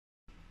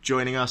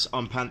Joining us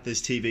on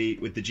Panthers TV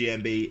with the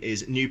GMB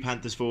is new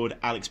Panthers forward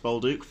Alex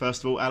Bolduc.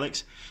 First of all,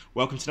 Alex,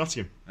 welcome to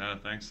Nottingham.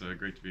 Thanks,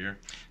 great to be here.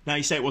 Now,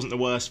 you say it wasn't the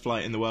worst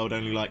flight in the world,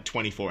 only like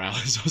 24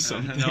 hours or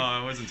something.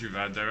 No, it wasn't too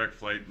bad. Direct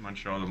flight,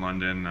 Montreal to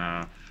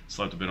London.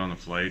 Slept a bit on the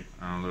flight.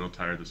 I'm a little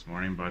tired this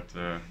morning, but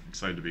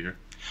excited to be here.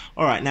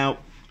 All right, now,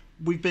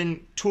 we've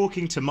been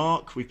talking to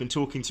Mark, we've been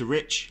talking to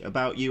Rich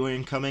about you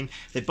incoming.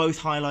 They've both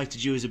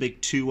highlighted you as a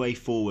big two-way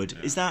forward.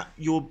 Yeah. Is that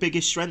your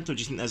biggest strength, or do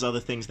you think there's other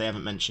things they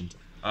haven't mentioned?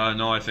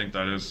 No, I think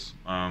that is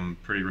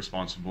pretty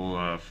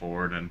responsible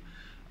forward, and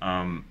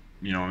I'm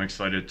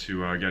excited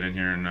to get in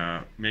here.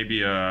 And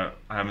maybe I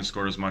haven't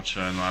scored as much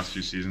in the last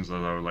few seasons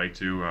as I would like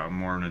to.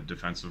 More in a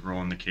defensive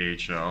role in the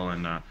KHL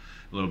and a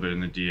little bit in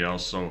the DL.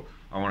 So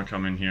I want to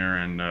come in here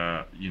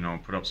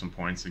and put up some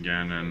points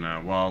again,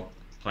 and while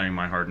playing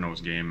my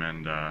hard-nosed game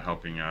and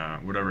helping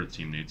whatever the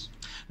team needs.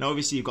 Now,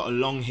 obviously, you've got a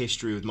long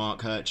history with Mark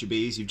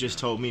Herchebys. You've just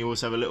told me you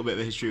also have a little bit of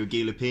a history with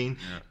Guy Lepine.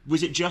 Yeah.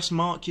 Was it just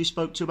Mark you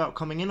spoke to about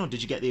coming in, or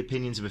did you get the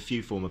opinions of a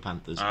few former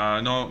Panthers?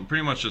 No,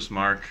 pretty much just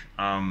Mark.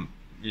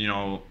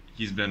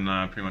 He's been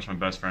pretty much my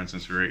best friend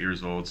since we were 8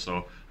 years old,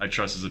 so I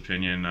trust his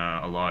opinion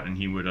a lot, and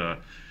he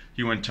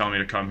wouldn't tell me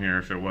to come here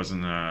if it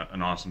wasn't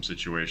an awesome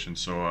situation.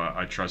 So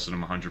I trusted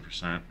him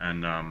 100%,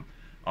 and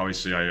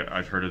obviously,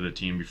 I've heard of the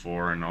team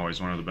before, and always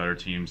one of the better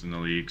teams in the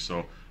league.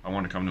 So I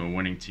want to come to a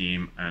winning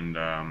team and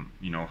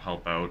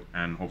help out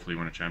and hopefully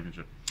win a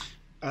championship.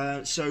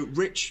 So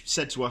Rich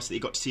said to us that he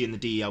got to see you in the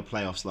DEL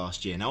playoffs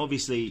last year. Now,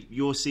 obviously,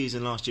 your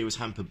season last year was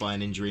hampered by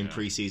an injury in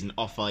pre-season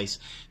off ice.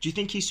 Do you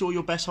think he saw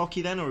your best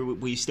hockey then, or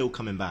were you still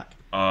coming back?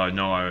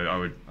 No, I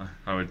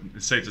would.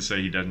 It's safe to say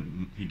he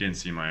didn't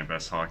see my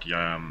best hockey.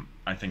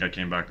 I think I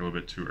came back a little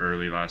bit too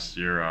early last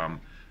year.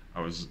 I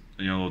was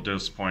a little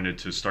disappointed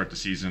to start the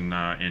season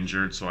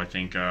injured, so I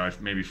think I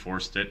maybe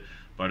forced it.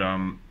 But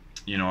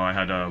I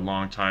had a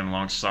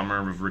long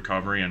summer of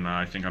recovery, and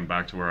I think I'm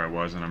back to where I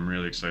was, and I'm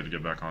really excited to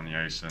get back on the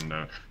ice and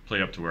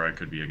play up to where I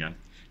could be again.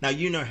 Now,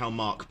 you know how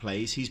Mark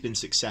plays. He's been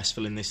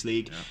successful in this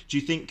league. Yeah. Do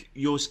you think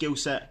your skill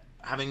set,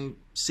 having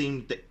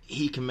seen that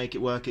he can make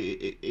it work,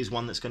 is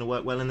one that's going to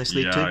work well in this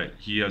league too? Yeah,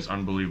 he has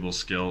unbelievable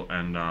skill,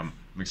 and I'm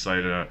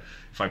excited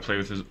if I play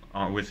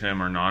with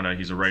him or not.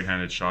 He's a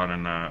right-handed shot,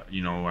 and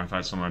I've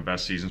had some of my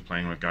best seasons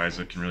playing with guys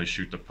that can really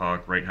shoot the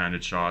puck,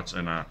 right-handed shots,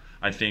 and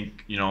I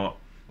think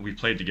we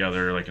played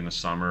together like in the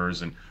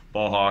summers and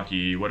ball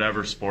hockey,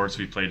 whatever sports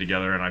we played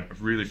together, and I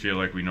really feel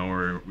like we know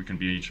where we can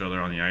beat each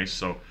other on the ice.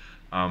 So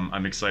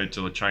I'm excited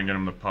to try and get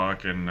him the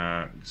puck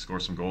and score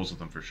some goals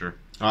with him for sure.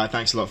 All right,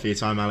 thanks a lot for your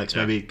time, Alex.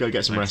 Yeah. Maybe go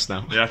get some rest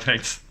now. Yeah,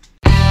 thanks.